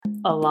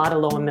a lot of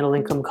low and middle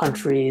income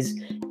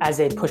countries, as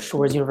they push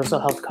towards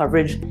universal health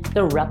coverage,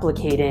 they're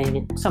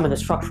replicating some of the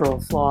structural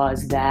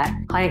flaws that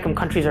high income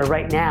countries are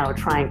right now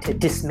trying to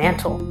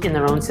dismantle in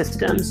their own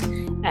systems.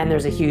 And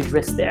there's a huge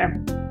risk there.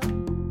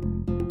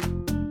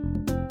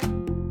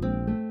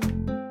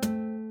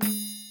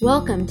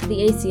 Welcome to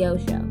the ACO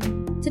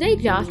Show. Today,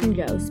 Josh and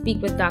Joe speak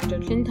with Dr.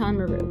 Chintan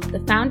Maru, the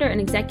founder and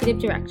executive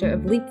director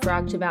of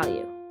Leapfrog to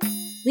Value.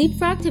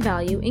 Leapfrog to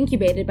Value,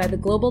 incubated by the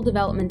Global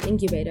Development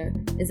Incubator,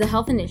 is a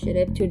health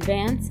initiative to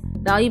advance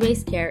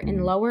value-based care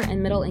in lower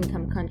and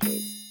middle-income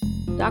countries.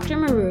 Dr.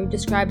 Maru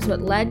describes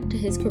what led to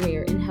his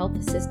career in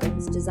health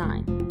systems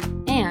design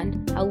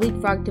and how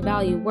Leapfrog to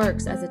Value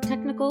works as a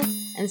technical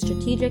and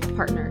strategic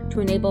partner to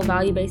enable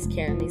value-based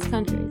care in these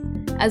countries,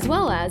 as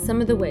well as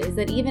some of the ways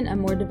that even a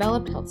more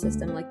developed health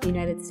system like the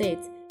United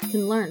States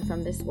can learn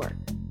from this work.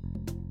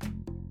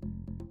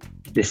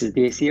 This is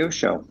the ACO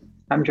Show.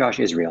 I'm Josh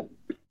Israel.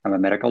 I'm a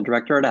medical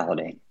director at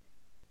Aledade.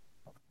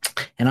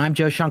 And I'm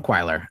Joe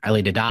Schunkweiler. I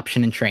lead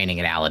adoption and training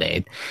at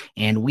Aledade.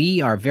 And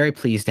we are very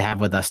pleased to have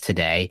with us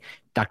today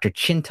Dr.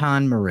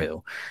 Chintan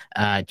Maru.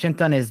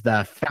 Chintan is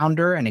the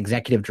founder and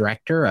executive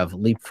director of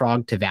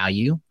Leapfrog to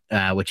Value,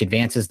 which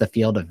advances the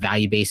field of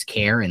value-based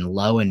care in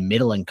low and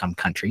middle-income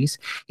countries.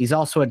 He's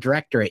also a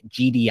director at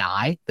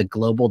GDI, the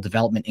Global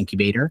Development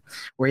Incubator,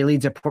 where he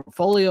leads a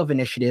portfolio of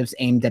initiatives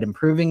aimed at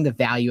improving the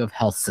value of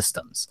health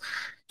systems.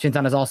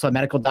 Chintan is also a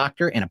medical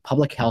doctor and a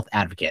public health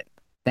advocate.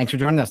 Thanks for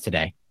joining us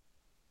today.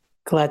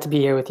 Glad to be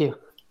here with you.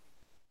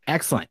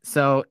 Excellent.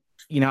 So,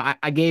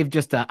 I gave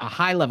just a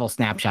high-level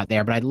snapshot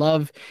there, but I'd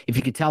love if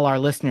you could tell our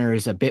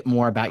listeners a bit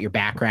more about your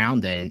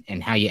background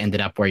and how you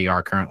ended up where you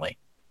are currently.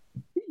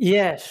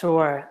 Yeah,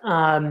 sure.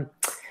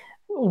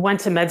 Went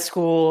to med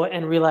school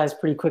and realized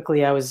pretty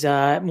quickly I was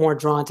more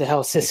drawn to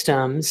health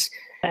systems.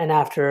 And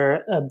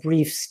after a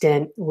brief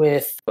stint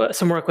with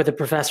some work with a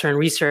professor in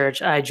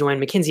research, I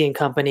joined McKinsey &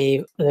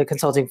 Company, the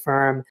consulting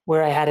firm,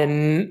 where I had a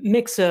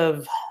mix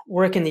of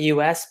work in the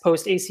U.S.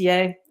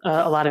 post-ACA,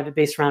 a lot of it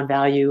based around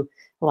value,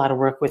 a lot of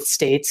work with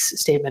state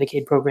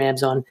Medicaid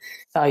programs on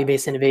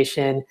value-based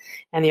innovation.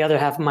 And the other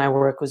half of my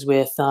work was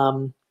with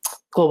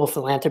global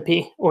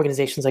philanthropy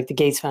organizations like the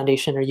Gates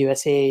Foundation or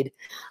USAID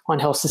on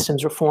health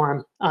systems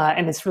reform.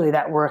 And it's really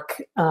that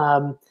work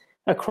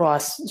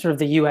across sort of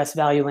the U.S.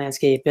 value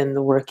landscape and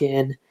the work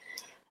in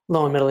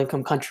low and middle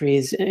income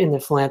countries in the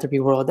philanthropy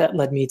world that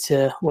led me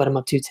to what I'm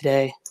up to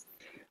today.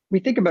 We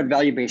think about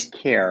value-based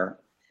care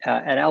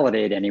at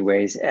Aledade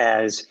anyways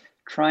as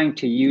trying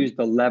to use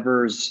the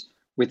levers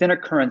within a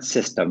current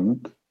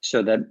system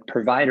so that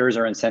providers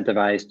are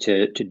incentivized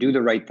to do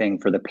the right thing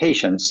for the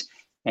patients,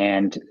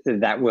 and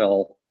that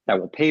will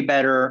pay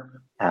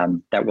better,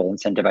 that will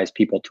incentivize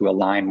people to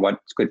align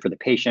what's good for the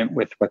patient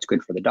with what's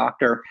good for the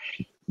doctor.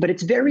 But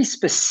it's very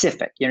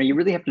specific. You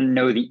really have to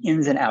know the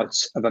ins and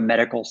outs of a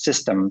medical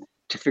system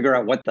to figure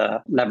out what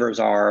the levers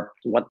are,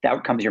 what the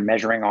outcomes you're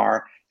measuring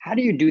are. How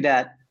do you do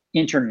that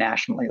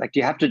internationally? Like,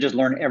 do you have to just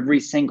learn every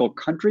single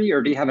country,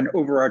 or do you have an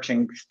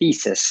overarching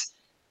thesis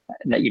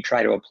that you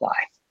try to apply?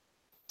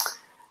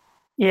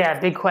 Yeah,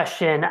 big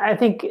question. I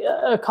think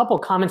a couple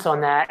comments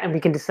on that, and we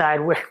can decide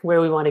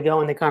where we want to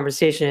go in the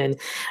conversation.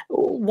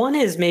 One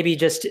is maybe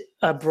just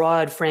a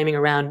broad framing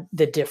around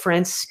the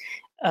difference.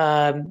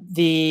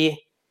 The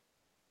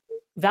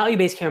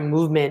value-based care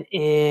movement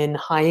in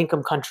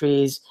high-income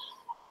countries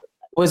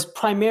was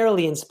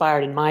primarily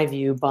inspired, in my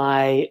view,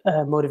 by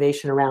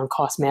motivation around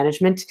cost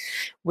management,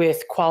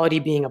 with quality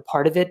being a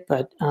part of it,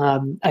 but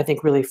I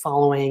think really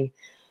following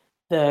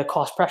the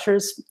cost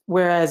pressures.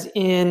 Whereas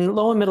in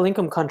low and middle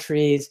income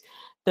countries,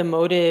 the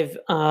motive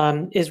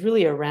is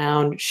really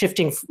around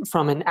shifting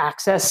from an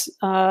access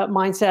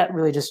mindset,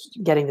 really just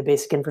getting the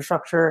basic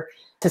infrastructure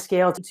to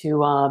scale,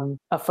 to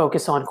a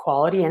focus on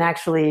quality. And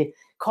actually,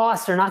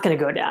 costs are not going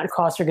to go down.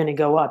 Costs are going to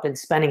go up, and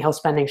health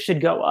spending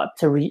should go up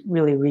to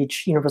really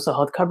reach universal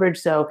health coverage.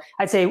 So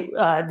I'd say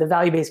the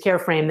value-based care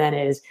frame then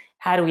is,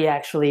 how do we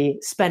actually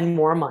spend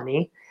more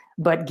money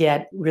but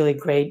get really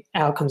great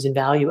outcomes and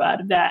value out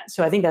of that?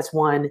 So I think that's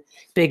one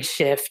big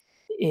shift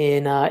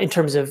in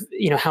terms of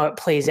how it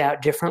plays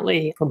out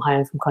differently from high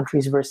income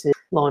countries versus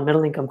low and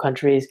middle income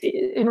countries.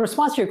 In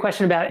response to your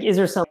question about, is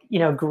there some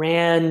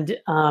grand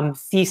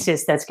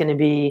thesis that's going to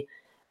be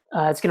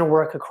it's going to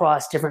work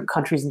across different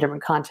countries and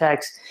different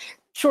contexts?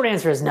 Short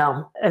answer is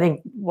no. I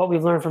think what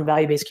we've learned from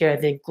value-based care, I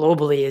think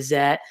globally, is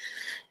that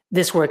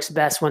this works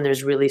best when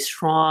there's really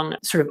strong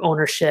sort of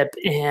ownership,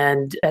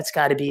 and that's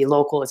got to be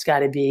local. It's got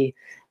to be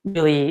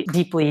really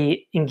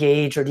deeply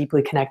engaged or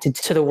deeply connected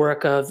to the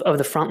work of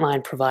the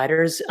frontline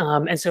providers.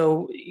 And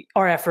so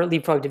our effort,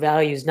 Leapfrog to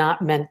Value, is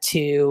not meant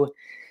to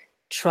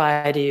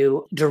try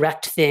to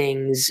direct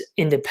things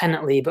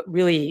independently, but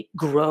really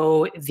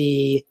grow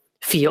the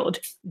field.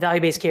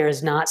 Value-based care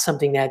is not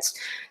something that's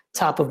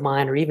top of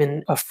mind or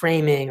even a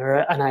framing or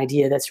an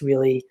idea that's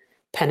really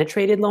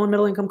penetrated low and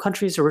middle income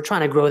countries. So we're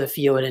trying to grow the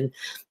field and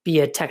be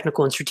a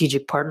technical and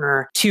strategic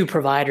partner to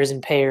providers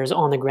and payers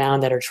on the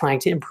ground that are trying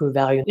to improve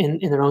value in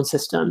their own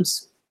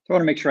systems. So I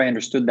want to make sure I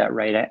understood that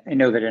right. I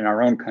know that in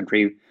our own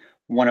country,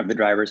 one of the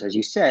drivers, as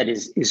you said,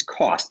 is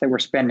cost, that we're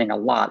spending a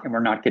lot and we're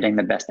not getting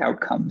the best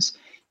outcomes.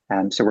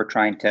 So we're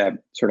trying to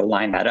sort of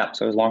line that up.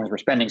 So as long as we're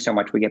spending so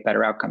much, we get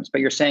better outcomes. But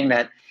you're saying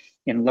that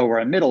in lower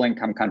and middle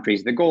income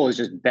countries, the goal is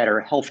just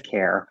better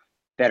healthcare,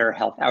 better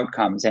health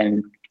outcomes,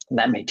 and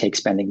that may take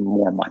spending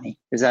more money.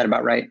 Is that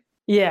about right?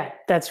 Yeah,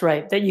 that's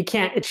right. That you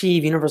can't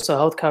achieve universal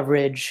health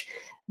coverage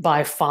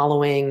by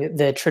following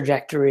the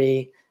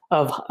trajectory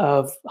of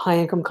high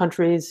income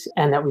countries,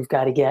 and that we're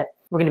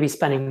going to be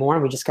spending more,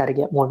 and we just got to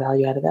get more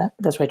value out of that.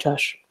 That's right,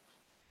 Josh.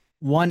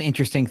 One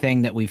interesting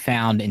thing that we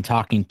found in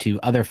talking to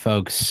other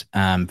folks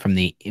from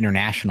the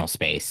international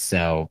space,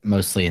 so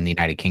mostly in the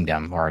United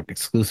Kingdom, or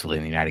exclusively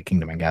in the United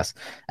Kingdom, I guess,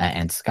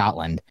 and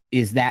Scotland,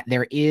 is that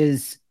there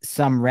is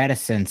some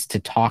reticence to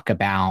talk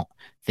about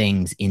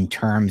things in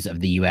terms of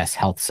the U.S.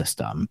 health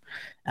system.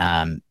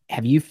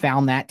 Have you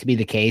found that to be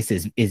the case?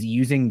 Is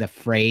using the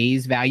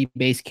phrase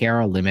value-based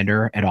care a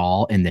limiter at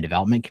all in the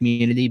development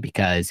community?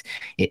 Because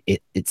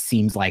it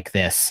seems like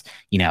this,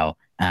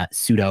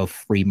 pseudo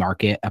free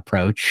market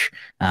approach,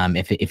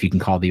 if you can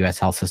call the U.S.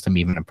 health system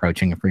even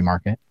approaching a free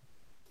market?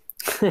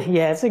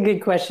 Yeah, it's a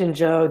good question,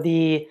 Joe.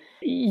 The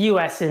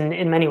U.S.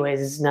 in many ways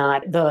is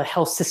not the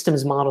health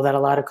systems model that a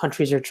lot of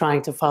countries are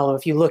trying to follow.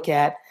 If you look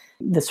at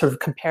the sort of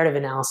comparative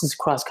analysis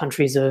across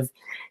countries of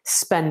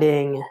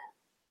spending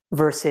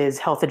versus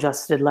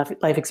health-adjusted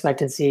life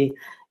expectancy,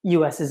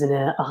 U.S. isn't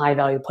a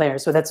high-value player.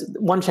 So that's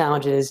one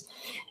challenge is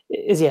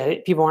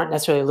people aren't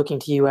necessarily looking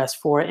to U.S.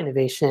 for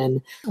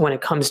innovation when it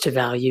comes to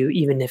value,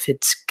 even if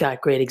it's got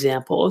great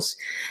examples.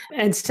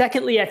 And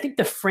secondly, I think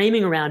the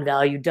framing around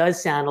value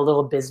does sound a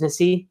little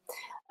businessy.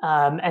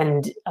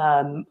 And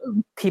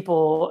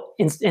people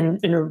in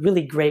a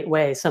really great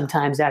way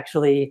sometimes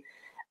actually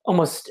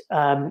almost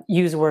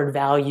use the word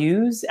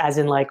values as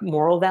in like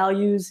moral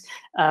values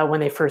when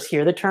they first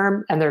hear the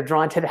term, and they're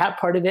drawn to that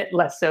part of it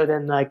less so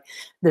than like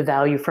the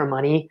value for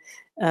money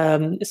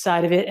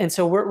side of it. And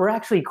so we're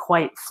actually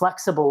quite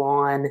flexible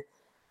on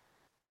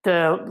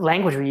the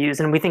language we use,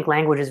 and we think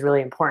language is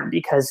really important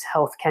because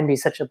health can be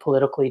such a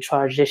politically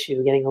charged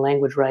issue, getting the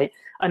language right.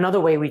 Another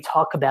way we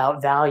talk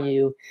about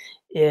value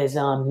is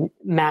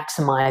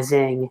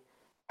maximizing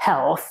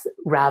health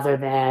rather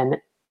than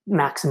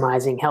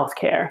maximizing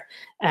healthcare.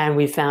 And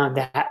we found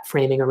that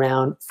framing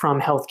around from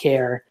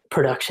healthcare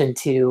production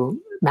to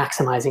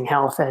maximizing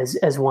health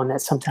as one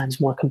that's sometimes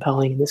more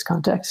compelling in this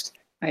context.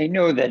 I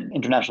know that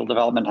international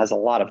development has a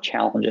lot of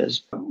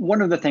challenges.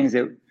 One of the things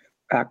that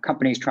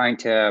companies trying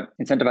to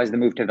incentivize the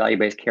move to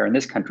value-based care in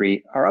this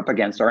country are up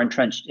against are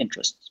entrenched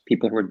interests,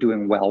 people who are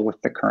doing well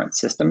with the current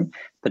system,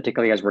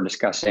 particularly as we're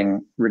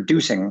discussing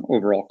reducing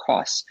overall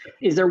costs.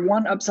 Is there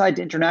one upside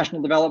to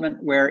international development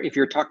where if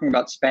you're talking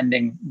about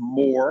spending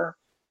more,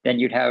 then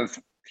you'd have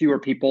fewer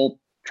people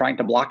trying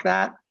to block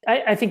that?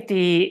 I think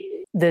the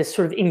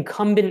sort of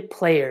incumbent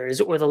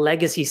players or the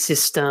legacy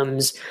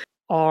systems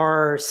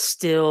are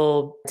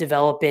still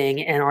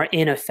developing and are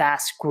in a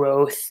fast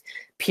growth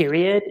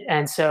period.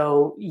 And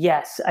so,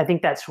 yes, I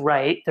think that's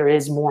right. There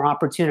is more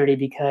opportunity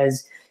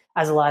because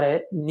as a lot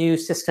of new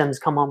systems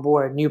come on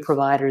board, new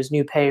providers,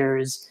 new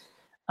payers,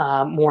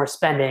 more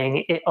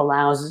spending, it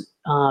allows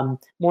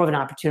more of an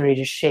opportunity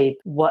to shape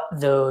what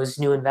those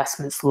new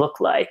investments look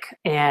like.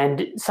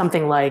 And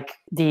something like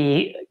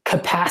the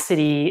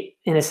capacity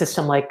in a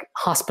system like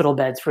hospital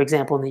beds, for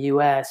example, in the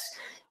US,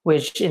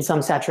 which in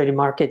some saturated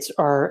markets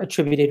are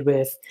attributed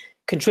with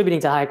contributing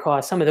to high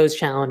costs, some of those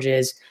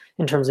challenges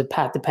in terms of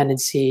path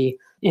dependency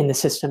in the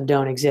system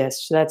don't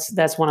exist. So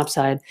that's one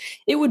upside.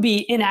 It would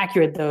be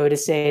inaccurate, though, to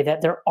say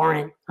that there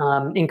aren't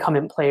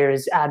incumbent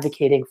players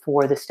advocating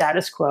for the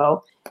status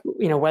quo.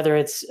 Whether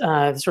it's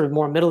sort of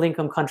more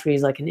middle-income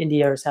countries like in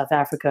India or South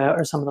Africa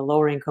or some of the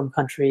lower-income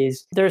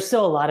countries, there's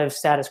still a lot of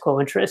status quo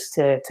interests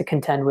to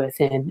contend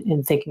with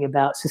in thinking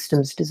about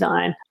systems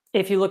design.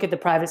 If you look at the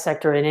private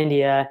sector in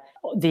India,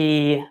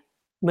 the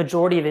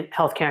majority of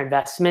healthcare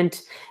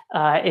investment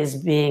is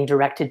being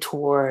directed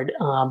toward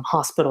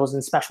hospitals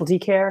and specialty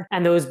care.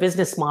 And those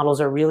business models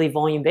are really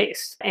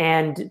volume-based.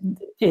 And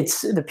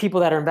it's the people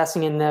that are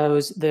investing in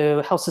those,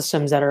 the health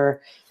systems that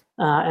are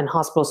and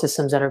hospital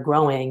systems that are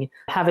growing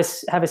have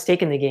a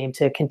stake in the game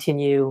to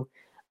continue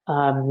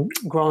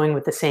growing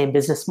with the same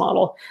business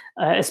model,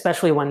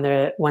 especially when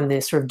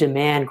the sort of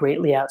demand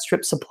greatly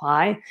outstrips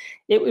supply.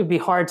 It would be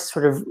hard to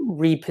sort of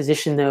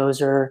reposition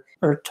those or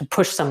to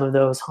push some of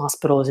those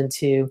hospitals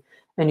into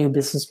a new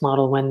business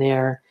model when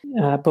they're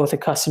both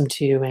accustomed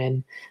to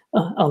and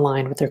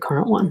aligned with their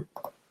current one.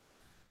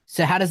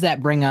 So how does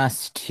that bring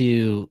us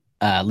to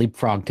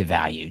Leapfrog to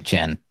Value,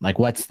 Jen? Like,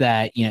 what's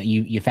that?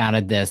 You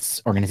founded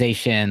this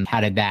organization. How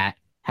did that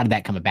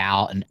come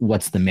about, and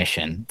what's the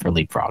mission for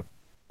Leapfrog?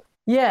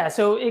 Yeah,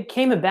 so it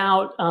came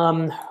about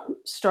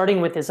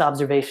starting with this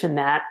observation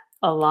that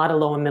a lot of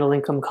low and middle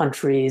income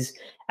countries,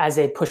 as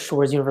they push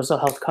towards universal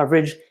health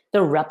coverage,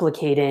 they're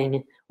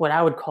replicating what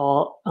I would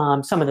call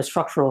some of the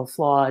structural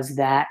flaws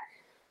that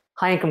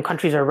high income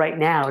countries are right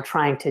now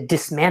trying to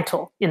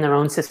dismantle in their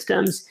own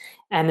systems.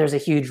 And there's a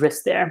huge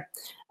risk there.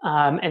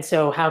 And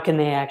so how can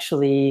they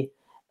actually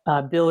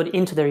build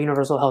into their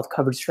universal health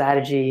coverage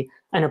strategy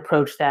an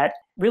approach that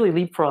really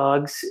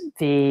leapfrogs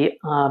the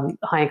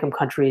high-income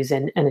countries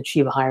and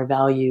achieve a higher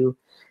value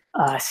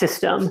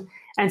system.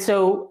 And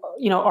so,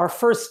 our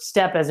first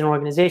step as an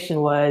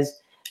organization was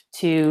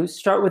to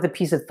start with a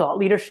piece of thought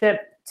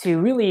leadership to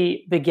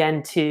really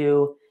begin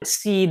to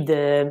seed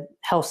the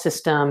health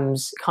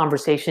systems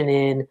conversation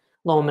in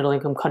low and middle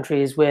income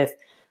countries with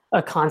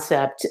a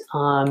concept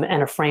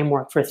and a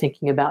framework for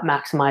thinking about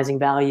maximizing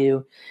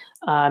value.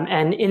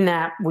 And in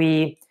that,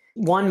 we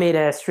made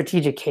a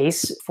strategic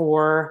case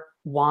for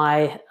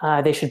why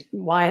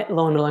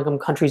low and middle income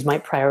countries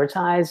might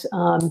prioritize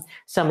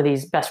some of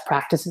these best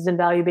practices in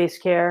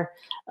value-based care.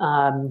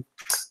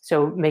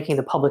 So making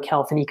the public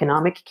health and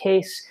economic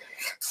case.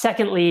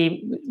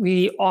 Secondly,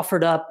 we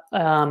offered up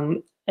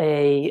defined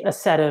a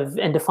set of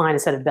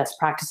best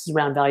practices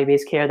around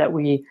value-based care that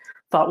we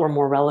thought were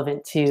more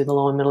relevant to the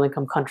low and middle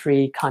income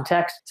country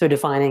context. So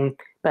defining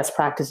best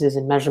practices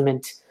in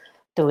measurement,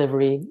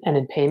 delivery, and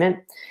in payment.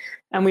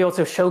 And we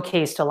also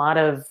showcased a lot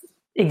of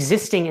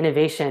existing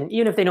innovation.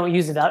 Even if they don't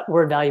use the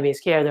word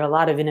value-based care, there are a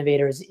lot of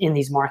innovators in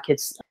these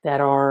markets that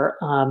are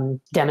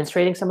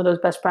demonstrating some of those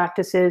best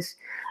practices.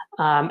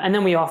 And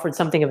then we offered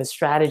something of a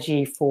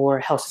strategy for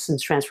health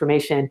systems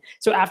transformation.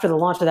 So after the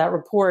launch of that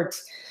report,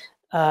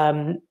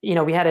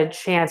 we had a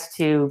chance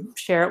to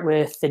share it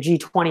with the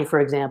G20, for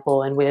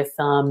example, and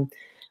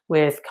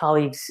with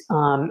colleagues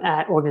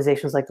at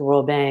organizations like the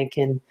World Bank,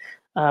 and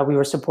we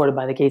were supported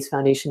by the Gates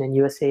Foundation and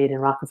USAID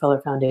and Rockefeller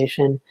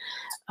Foundation.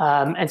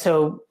 And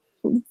so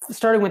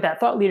starting with that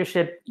thought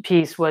leadership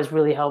piece was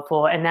really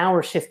helpful. And now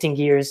we're shifting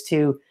gears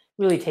to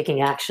really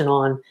taking action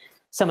on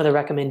some of the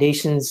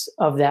recommendations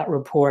of that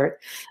report.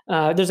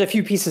 There's a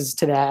few pieces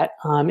to that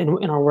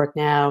in our work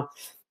now.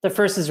 The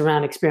first is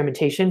around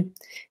experimentation.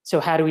 So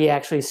how do we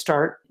actually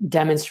start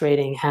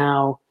demonstrating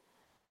how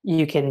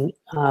you can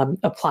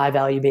apply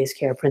value-based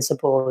care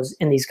principles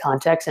in these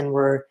contexts? And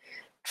we're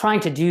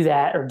trying to do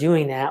that or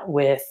doing that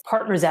with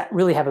partners that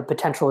really have a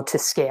potential to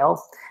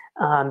scale.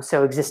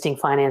 So existing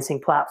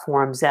financing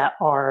platforms that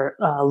are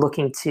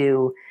looking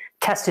to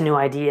test a new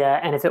idea,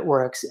 and if it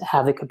works,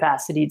 have the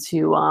capacity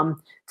to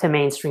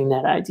mainstream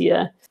that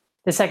idea.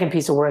 The second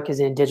piece of work is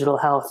in digital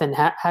health, and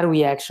how do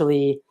we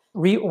actually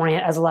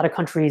reorient, as a lot of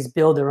countries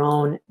build their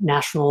own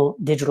national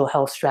digital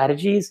health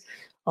strategies,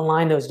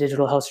 align those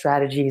digital health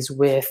strategies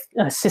with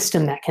a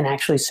system that can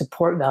actually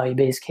support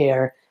value-based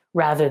care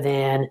rather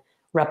than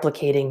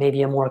replicating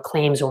maybe a more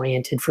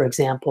claims-oriented, for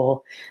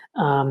example,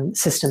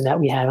 system that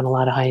we have in a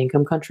lot of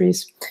high-income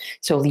countries.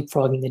 So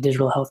leapfrogging the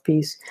digital health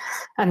piece.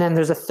 And then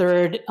there's a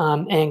third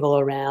angle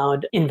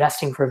around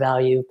investing for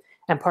value.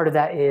 And part of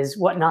that is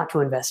what not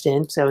to invest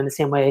in. So in the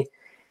same way,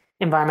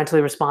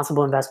 environmentally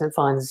responsible investment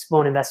funds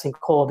won't invest in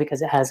coal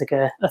because it has like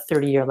a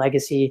 30-year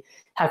legacy.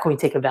 How can we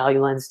take a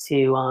value lens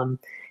to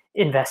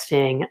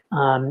investing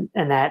and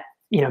that,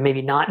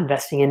 maybe not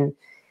investing in,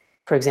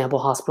 for example,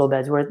 hospital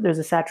beds where there's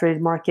a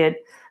saturated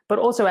market, but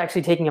also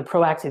actually taking a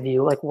proactive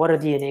view, like what are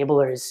the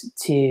enablers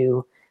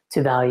to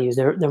value?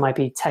 There might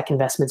be tech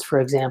investments, for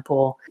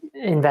example,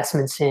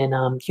 investments in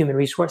human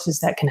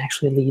resources that can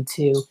actually lead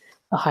to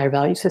a higher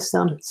value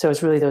system. So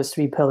it's really those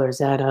three pillars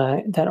that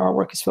our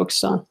work is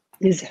focused on.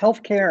 Is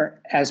healthcare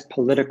as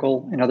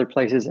political in other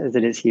places as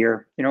it is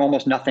here?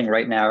 Almost nothing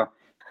right now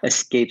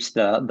escapes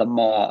the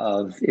maw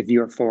of if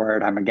you're for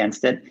it, I'm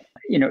against it.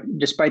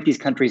 Despite these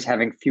countries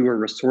having fewer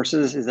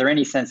resources, is there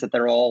any sense that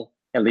they're all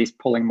at least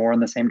pulling more in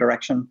the same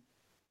direction?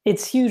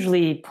 It's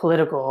hugely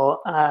political.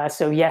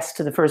 So yes,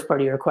 to the first part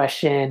of your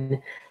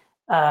question,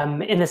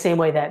 in the same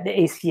way that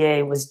the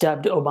ACA was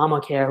dubbed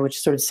Obamacare,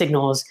 which sort of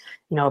signals,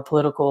 a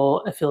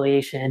political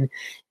affiliation.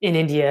 In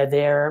India,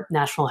 their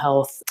national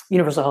health,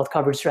 universal health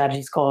coverage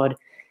strategy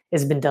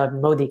has been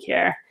dubbed Modi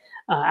Care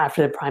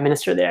after the prime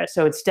minister there.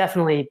 So it's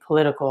definitely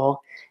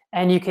political.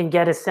 And you can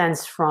get a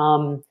sense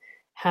from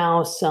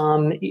how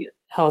some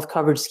health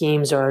coverage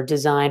schemes are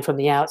designed from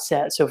the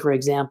outset. So for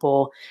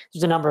example,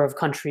 there's a number of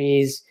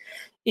countries,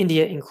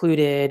 India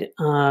included,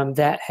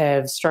 that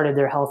have started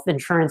their health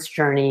insurance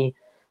journey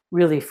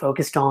really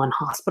focused on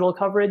hospital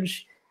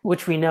coverage,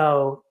 which we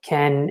know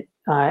can,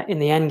 in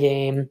the end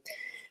game,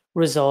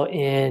 result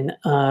in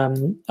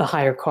a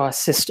higher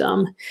cost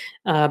system.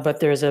 But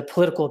there's a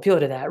political appeal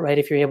to that, right?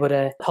 If you're able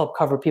to help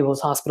cover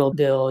people's hospital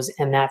bills,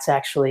 and that's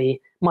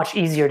actually much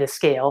easier to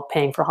scale,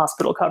 paying for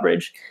hospital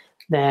coverage,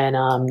 than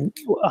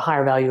a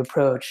higher value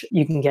approach,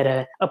 you can get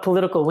a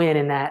political win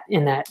in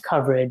that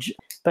coverage,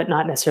 but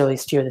not necessarily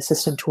steer the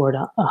system toward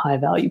a high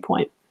value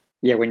point.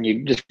 Yeah, when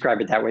you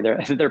describe it that way,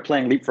 they're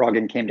playing leapfrog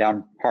and came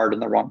down hard in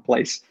the wrong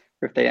place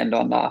if they end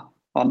on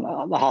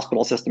the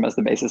hospital system as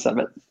the basis of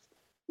it.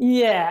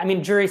 Yeah, I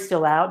mean, jury's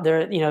still out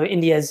there.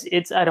 India's.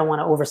 I don't want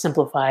to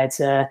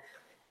oversimplify.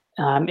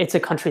 It's a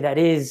country that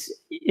is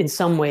in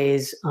some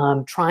ways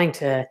trying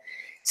to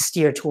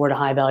steer toward a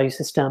high value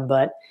system,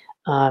 but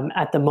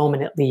at the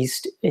moment, at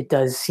least, it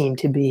does seem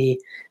to be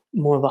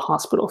more of a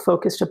hospital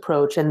focused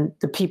approach. And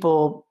the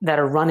people that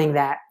are running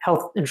that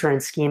health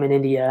insurance scheme in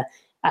India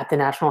at the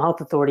National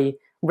Health Authority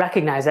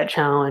recognize that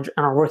challenge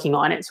and are working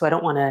on it. So I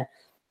don't want to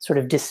sort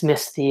of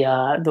dismiss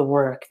the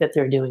work that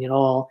they're doing at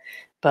all.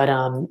 But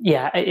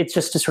it's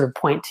just to sort of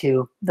point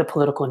to the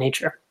political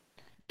nature.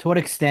 To what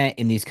extent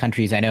in these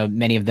countries, I know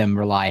many of them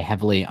rely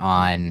heavily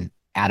on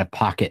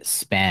out-of-pocket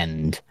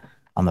spend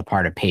on the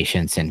part of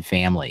patients and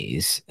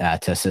families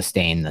to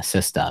sustain the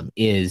system.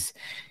 Is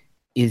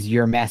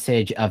your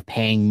message of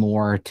paying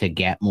more to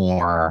get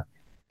more,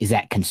 is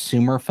that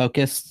consumer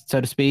focused,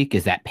 so to speak?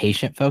 Is that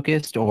patient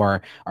focused?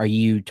 Or are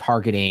you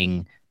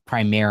targeting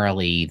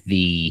primarily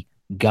the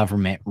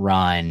government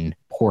run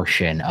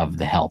portion of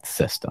the health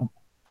system?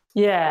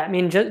 Yeah, I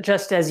mean,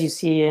 just as you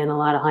see in a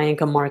lot of high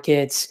income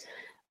markets,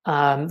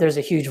 there's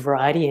a huge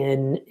variety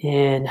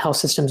in health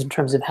systems in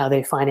terms of how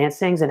they finance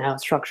things and how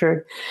it's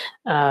structured.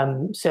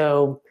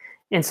 So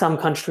in some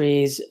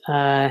countries,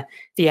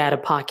 the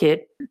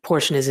out-of-pocket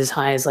portion is as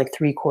high as like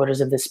 3/4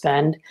 of the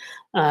spend.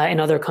 In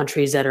other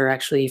countries that are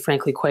actually,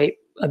 frankly, quite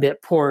a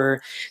bit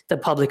poorer, the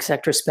public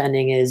sector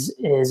spending is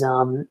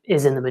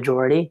in the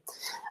majority.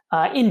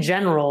 In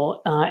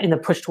general, in the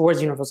push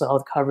towards universal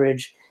health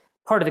coverage,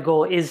 part of the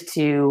goal is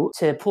to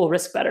pool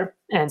risk better,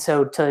 and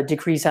so to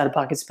decrease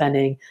out-of-pocket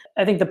spending.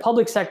 I think the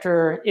public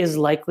sector is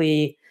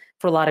likely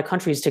for a lot of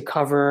countries to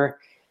cover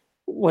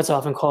what's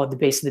often called the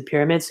base of the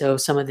pyramid, so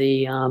some of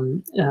the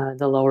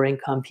lower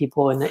income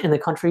people in the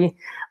country,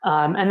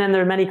 and then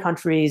there are many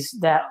countries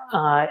that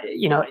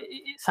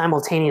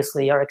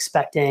simultaneously are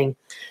expecting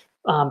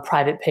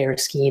private payer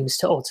schemes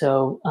to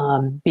also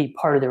be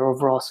part of their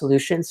overall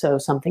solution. So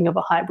something of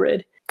a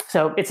hybrid.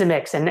 So it's a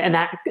mix, and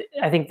that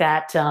I think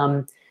that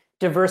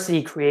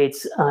diversity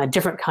creates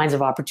different kinds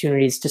of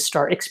opportunities to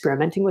start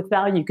experimenting with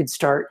value. You could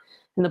start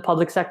in the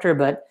public sector,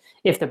 but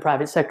if the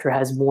private sector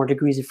has more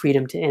degrees of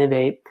freedom to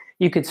innovate,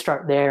 you could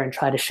start there and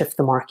try to shift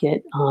the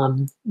market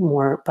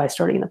more by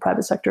starting in the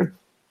private sector.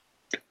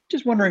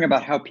 Just wondering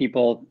about how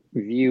people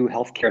view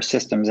healthcare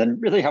systems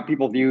and really how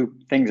people view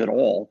things at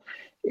all.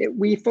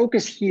 We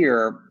focus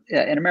here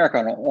in America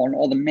on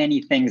all the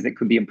many things that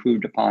could be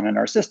improved upon in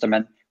our system.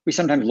 And we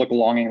sometimes look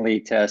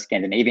longingly to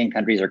Scandinavian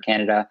countries or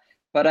Canada.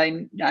 But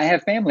I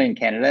have family in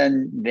Canada,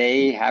 and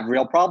they have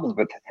real problems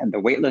with the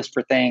wait list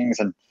for things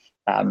and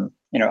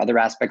other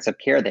aspects of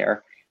care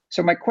there.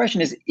 So my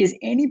question is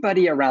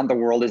anybody around the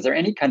world, is there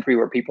any country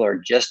where people are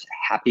just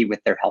happy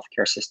with their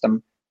healthcare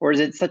system? Or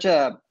is it such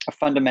a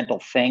fundamental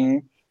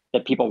thing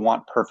that people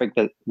want perfect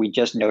that we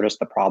just notice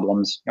the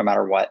problems no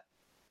matter what?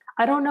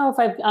 I don't know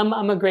if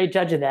I'm a great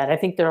judge of that. I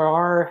think there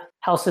are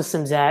health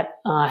systems that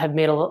have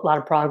made a lot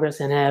of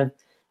progress and have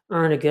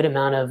earned a good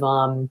amount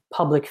of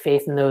public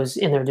faith in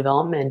their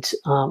development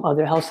of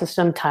their health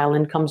system.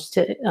 Thailand comes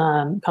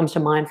to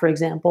mind, for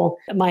example.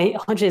 My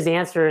hunch is the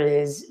answer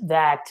is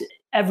that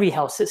every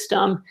health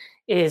system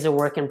is a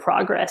work in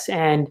progress,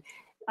 and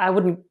I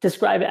wouldn't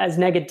describe it as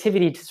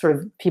negativity to sort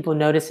of people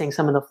noticing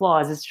some of the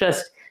flaws. It's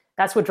just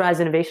that's what drives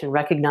innovation,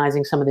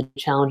 recognizing some of the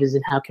challenges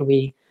and how can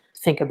we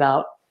think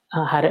about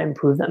how to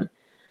improve them.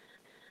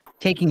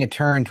 Taking a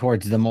turn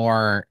towards the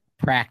more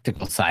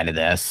practical side of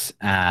this,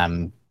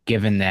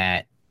 given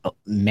that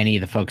many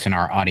of the folks in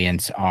our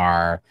audience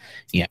are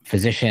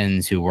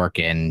physicians who work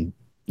in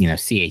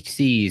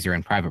CHCs or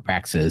in private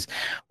practices,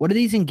 what do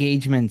these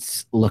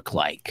engagements look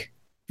like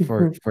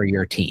for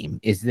your team?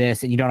 Is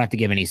this, and you don't have to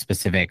give any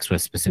specifics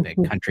with specific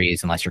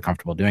countries unless you're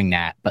comfortable doing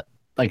that, but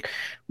like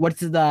what's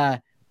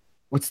the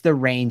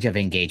range of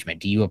engagement?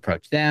 Do you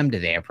approach them? Do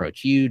they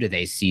approach you? Do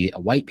they see a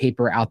white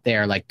paper out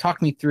there? Like,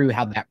 talk me through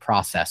how that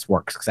process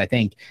works, because I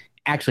think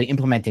actually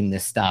implementing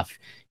this stuff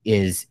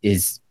is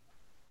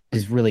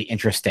really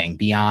interesting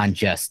beyond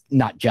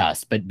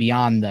but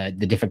beyond the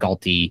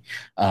difficulty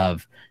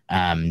of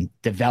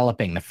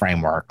developing the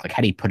framework. Like,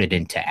 how do you put it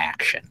into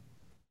action?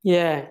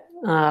 Yeah,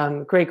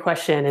 great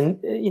question.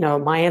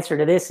 And my answer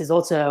to this is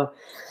also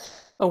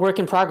a work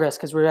in progress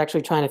because we're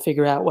actually trying to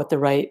figure out what the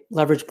right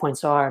leverage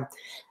points are.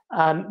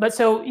 But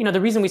the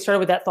reason we started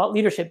with that thought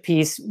leadership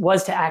piece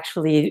was to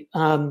actually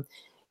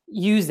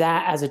use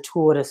that as a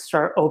tool to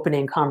start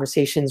opening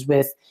conversations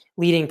with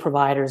leading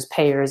providers,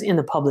 payers in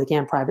the public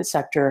and private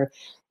sector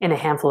in a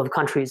handful of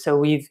countries. So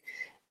we've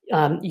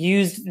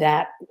used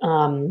that,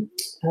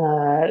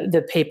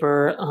 the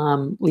paper,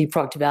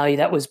 Leapfrog to Value,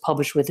 that was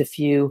published with a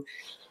few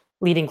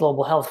leading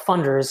global health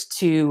funders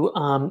to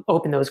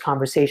open those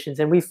conversations.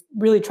 And we've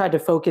really tried to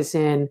focus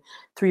in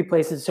 3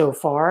 places so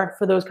far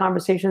for those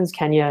conversations: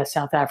 Kenya,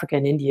 South Africa,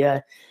 and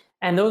India.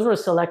 And those were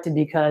selected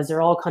because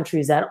they're all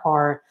countries that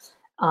are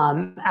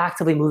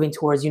actively moving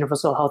towards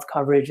universal health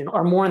coverage and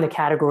are more in the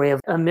category of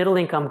a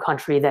middle-income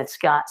country that's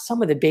got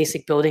some of the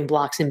basic building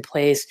blocks in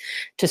place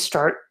to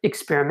start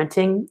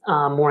experimenting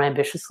more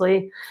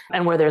ambitiously,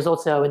 and where there's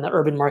also, in the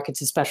urban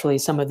markets especially,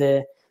 some of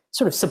the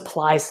sort of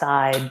supply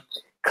side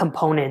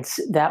components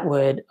that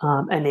would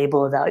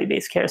enable a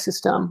value-based care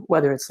system,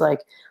 whether it's like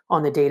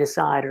on the data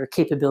side or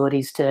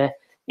capabilities to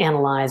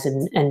analyze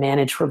and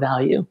manage for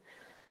value.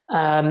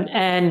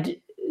 And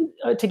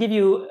to give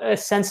you a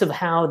sense of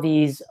how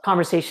these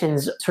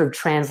conversations sort of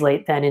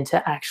translate then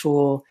into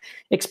actual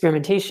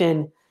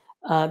experimentation,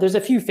 there's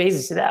a few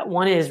phases to that.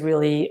 One is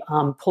really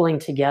pulling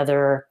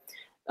together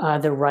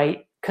the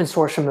right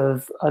consortium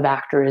of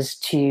actors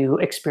to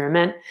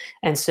experiment.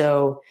 And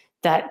so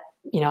that,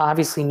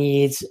 obviously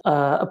needs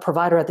a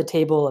provider at the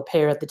table, a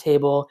payer at the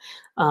table,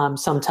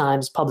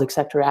 sometimes public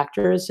sector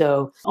actors.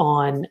 So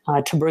on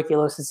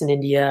tuberculosis in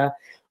India,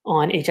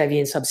 on HIV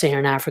in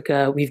sub-Saharan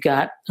Africa, we've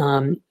got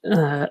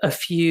a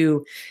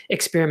few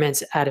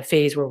experiments at a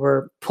phase where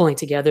we're pulling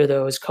together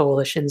those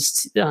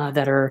coalitions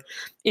that are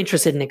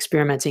interested in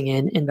experimenting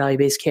in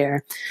value-based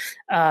care.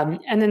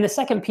 And then the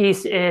second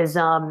piece is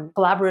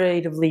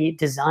collaboratively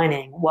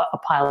designing what a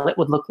pilot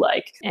would look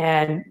like.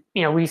 And,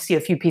 we see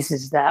a few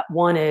pieces of that.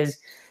 One is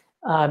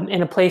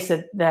in a place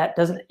that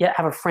doesn't yet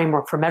have a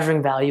framework for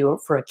measuring value or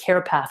for a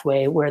care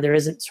pathway where there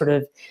isn't sort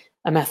of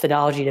a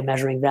methodology to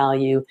measuring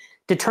value,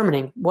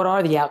 determining what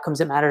are the outcomes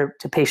that matter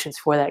to patients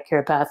for that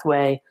care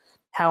pathway.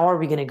 How are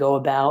we going to go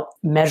about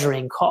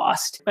measuring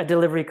cost? A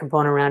delivery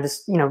component around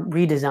just,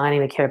 redesigning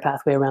the care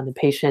pathway around the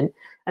patient.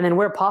 And then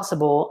where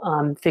possible,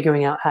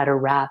 figuring out how to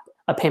wrap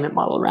a payment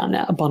model around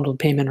that, a bundled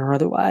payment or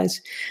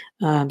otherwise.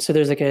 So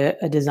there's like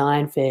a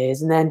design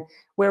phase. And then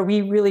where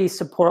we really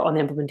support on the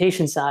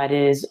implementation side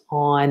is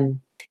on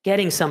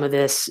getting some of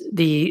this,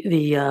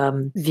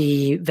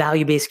 the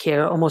value-based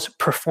care, almost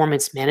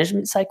performance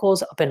management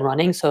cycles up and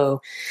running.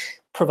 So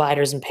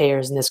providers and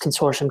payers in this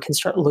consortium can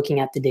start looking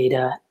at the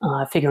data,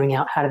 figuring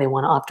out how do they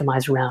want to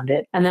optimize around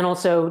it. And then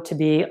also to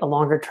be a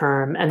longer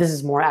term, and this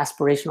is more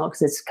aspirational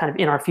because it's kind of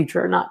in our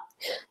future,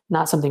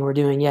 not something we're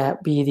doing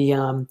yet, be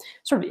the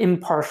sort of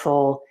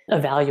impartial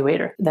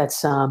evaluator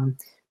that's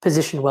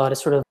positioned well to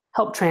sort of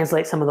help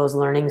translate some of those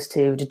learnings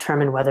to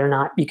determine whether or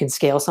not you can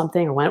scale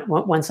something or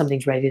when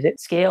something's ready to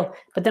scale,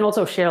 but then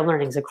also share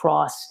learnings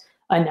across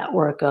a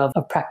network of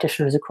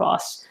practitioners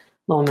across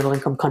low and middle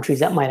income countries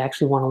that might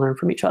actually want to learn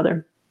from each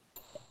other.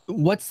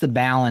 What's the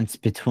balance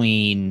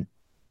between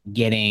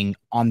getting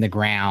on the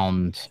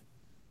ground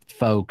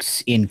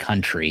folks in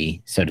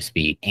country, so to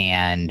speak,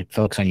 and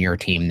folks on your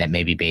team that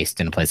may be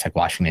based in a place like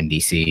Washington,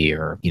 D.C.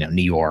 or,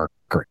 New York?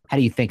 Or how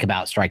do you think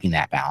about striking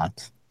that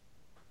balance?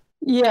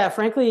 Yeah,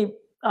 frankly,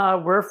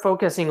 we're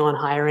focusing on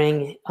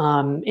hiring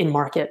in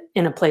market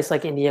in a place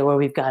like India where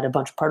we've got a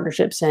bunch of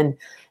partnerships, and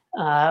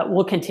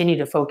we'll continue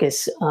to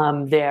focus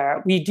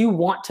there. We do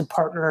want to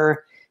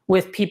partner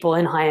with people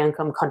in high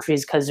income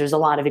countries because there's a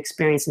lot of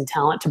experience and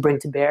talent to bring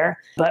to bear.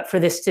 But for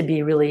this to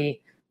be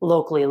really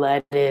locally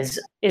led is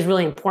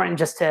really important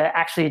just to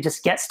actually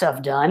just get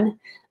stuff done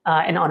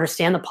and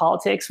understand the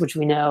politics, which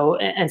we know,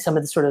 and some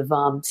of the sort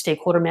of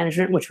stakeholder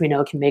management, which we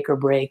know can make or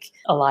break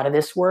a lot of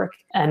this work.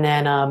 And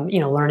then,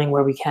 learning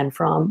where we can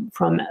from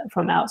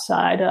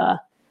outside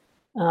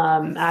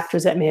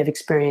actors that may have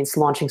experienced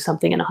launching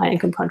something in a high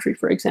income country,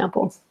 for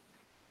example.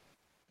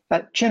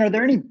 Chin, are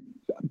there any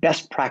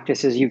best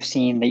practices you've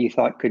seen that you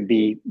thought could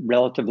be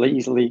relatively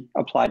easily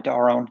applied to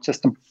our own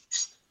system?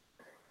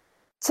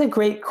 It's a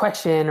great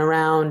question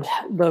around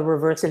the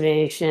reverse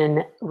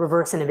innovation,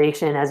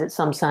 as it's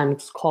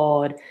sometimes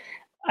called.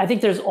 I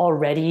think there's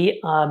already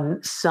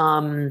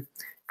some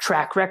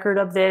track record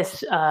of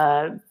this.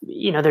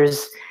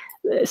 There's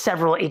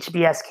several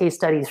HBS case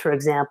studies, for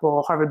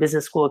example, Harvard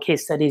Business School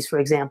case studies, for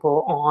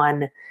example,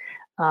 on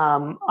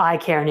eye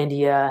care in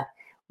India,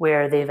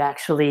 where they've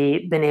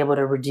actually been able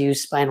to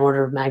reduce by an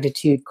order of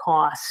magnitude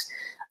costs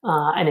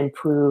and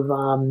improve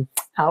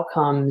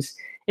outcomes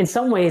in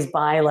some ways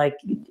by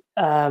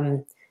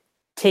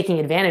taking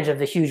advantage of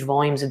the huge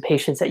volumes of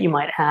patients that you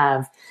might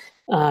have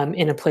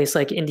in a place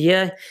like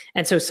India.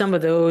 And so some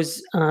of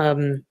those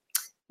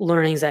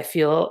learnings I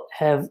feel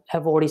have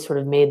already sort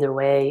of made their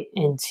way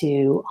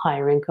into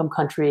higher income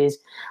countries.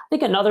 I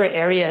think another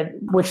area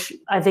which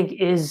I think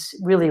is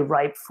really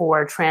ripe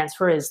for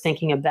transfer is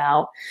thinking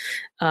about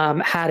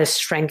how to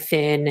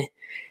strengthen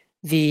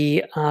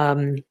the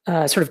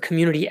sort of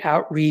community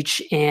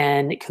outreach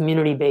and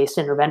community-based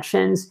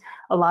interventions.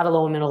 A lot of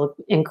low and middle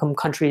income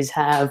countries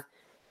have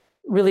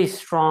really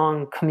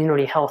strong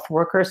community health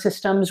worker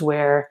systems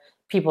where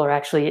people are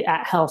actually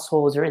at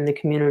households or in the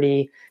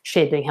community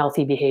shaping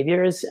healthy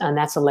behaviors. And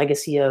that's a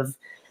legacy of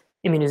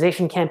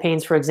immunization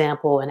campaigns, for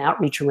example, and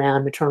outreach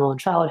around maternal and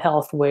child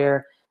health,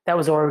 where that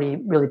was already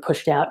really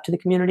pushed out to the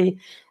community.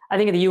 I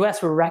think in the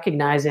US, we're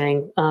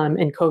recognizing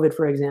in COVID,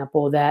 for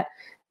example, that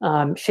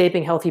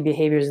shaping healthy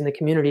behaviors in the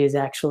community is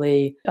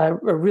actually a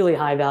really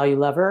high value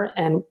lever.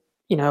 And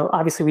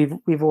obviously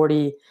we've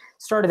already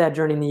started that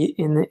journey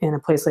in a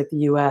place like the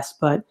U.S.,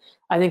 but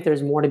I think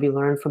there's more to be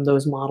learned from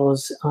those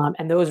models.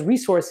 And those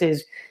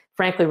resources,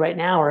 frankly, right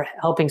now are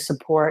helping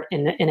support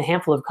in a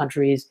handful of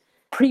countries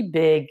pretty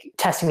big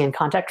testing and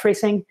contact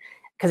tracing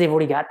because they've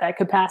already got that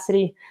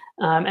capacity.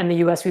 And the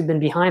U.S., we've been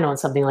behind on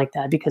something like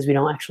that because we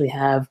don't actually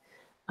have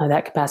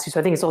that capacity. So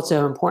I think it's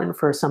also important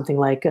for something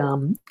like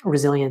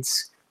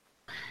resilience.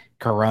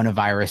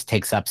 Coronavirus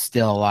takes up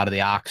still a lot of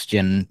the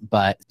oxygen,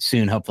 but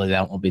soon, hopefully,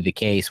 that won't be the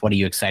case. What are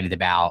you excited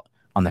about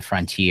on the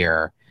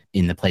frontier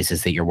in the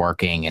places that you're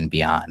working and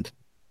beyond?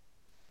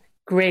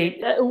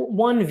 Great.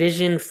 One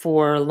vision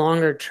for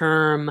longer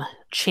term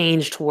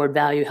change toward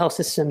value, health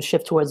systems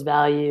shift towards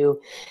value,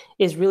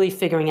 is really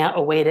figuring out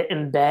a way to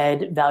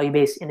embed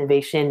value-based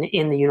innovation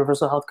in the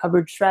universal health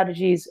coverage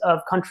strategies of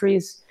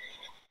countries.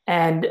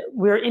 And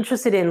we're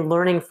interested in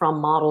learning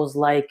from models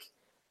like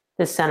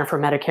the Center for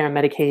Medicare and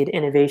Medicaid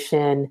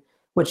Innovation,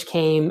 which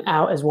came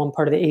out as one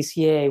part of the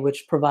ACA,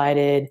 which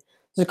provided,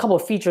 there's a couple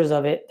of features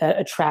of it that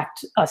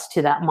attract us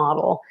to that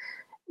model.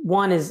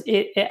 One is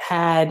it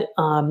had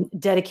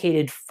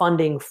dedicated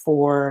funding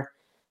for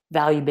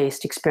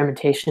value-based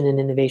experimentation and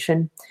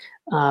innovation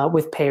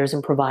with payers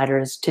and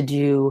providers to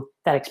do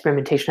that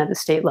experimentation at the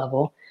state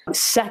level.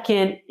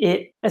 Second,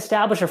 it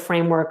established a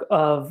framework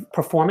of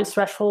performance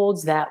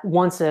thresholds that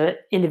once an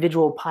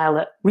individual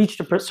pilot reached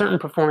a certain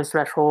performance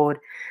threshold,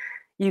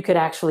 you could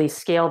actually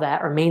scale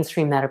that or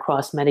mainstream that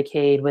across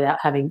Medicaid without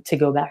having to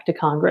go back to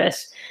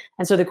Congress.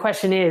 And so the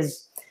question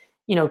is,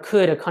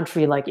 could a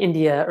country like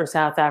India or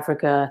South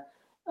Africa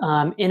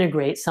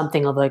integrate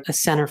something of like a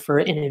center for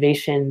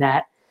innovation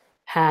that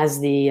has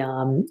the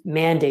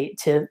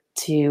mandate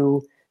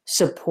to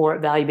support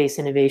value-based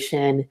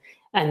innovation,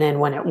 and then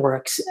when it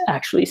works,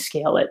 actually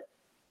scale it?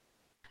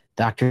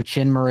 Dr.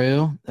 Chin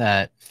Maru,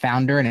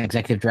 founder and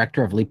executive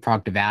director of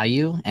Leapfrog to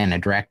Value and a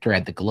director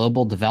at the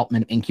Global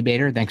Development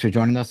Incubator. Thanks for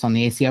joining us on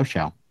the ACO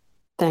show.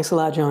 Thanks a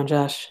lot, Joe and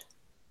Josh.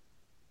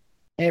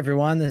 Hey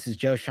everyone, this is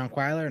Joe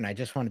Schunkweiler, and I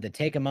just wanted to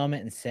take a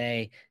moment and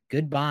say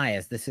goodbye,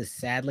 as this is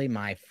sadly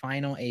my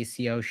final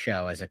ACO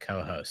show as a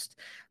co-host.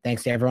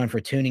 Thanks to everyone for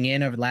tuning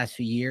in over the last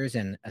few years,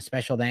 and a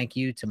special thank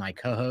you to my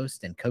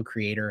co-host and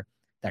co-creator,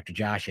 Dr.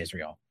 Josh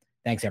Israel.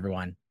 Thanks,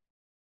 everyone.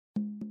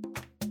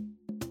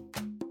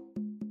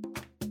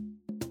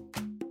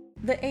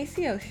 The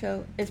ACO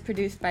show is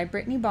produced by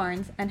Brittany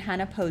Barnes and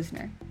Hannah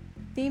Posner.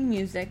 Theme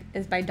music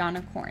is by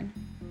Donna Korn.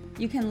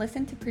 You can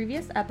listen to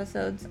previous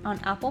episodes on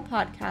Apple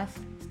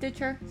Podcasts,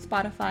 Stitcher,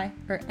 Spotify,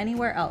 or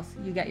anywhere else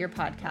you get your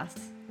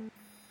podcasts.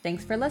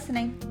 Thanks for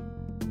listening.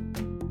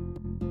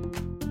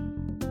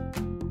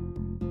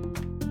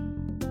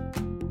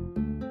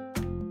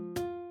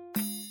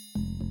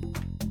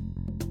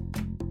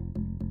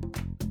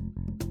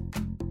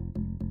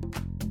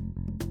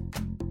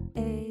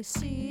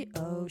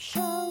 ACO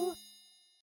show.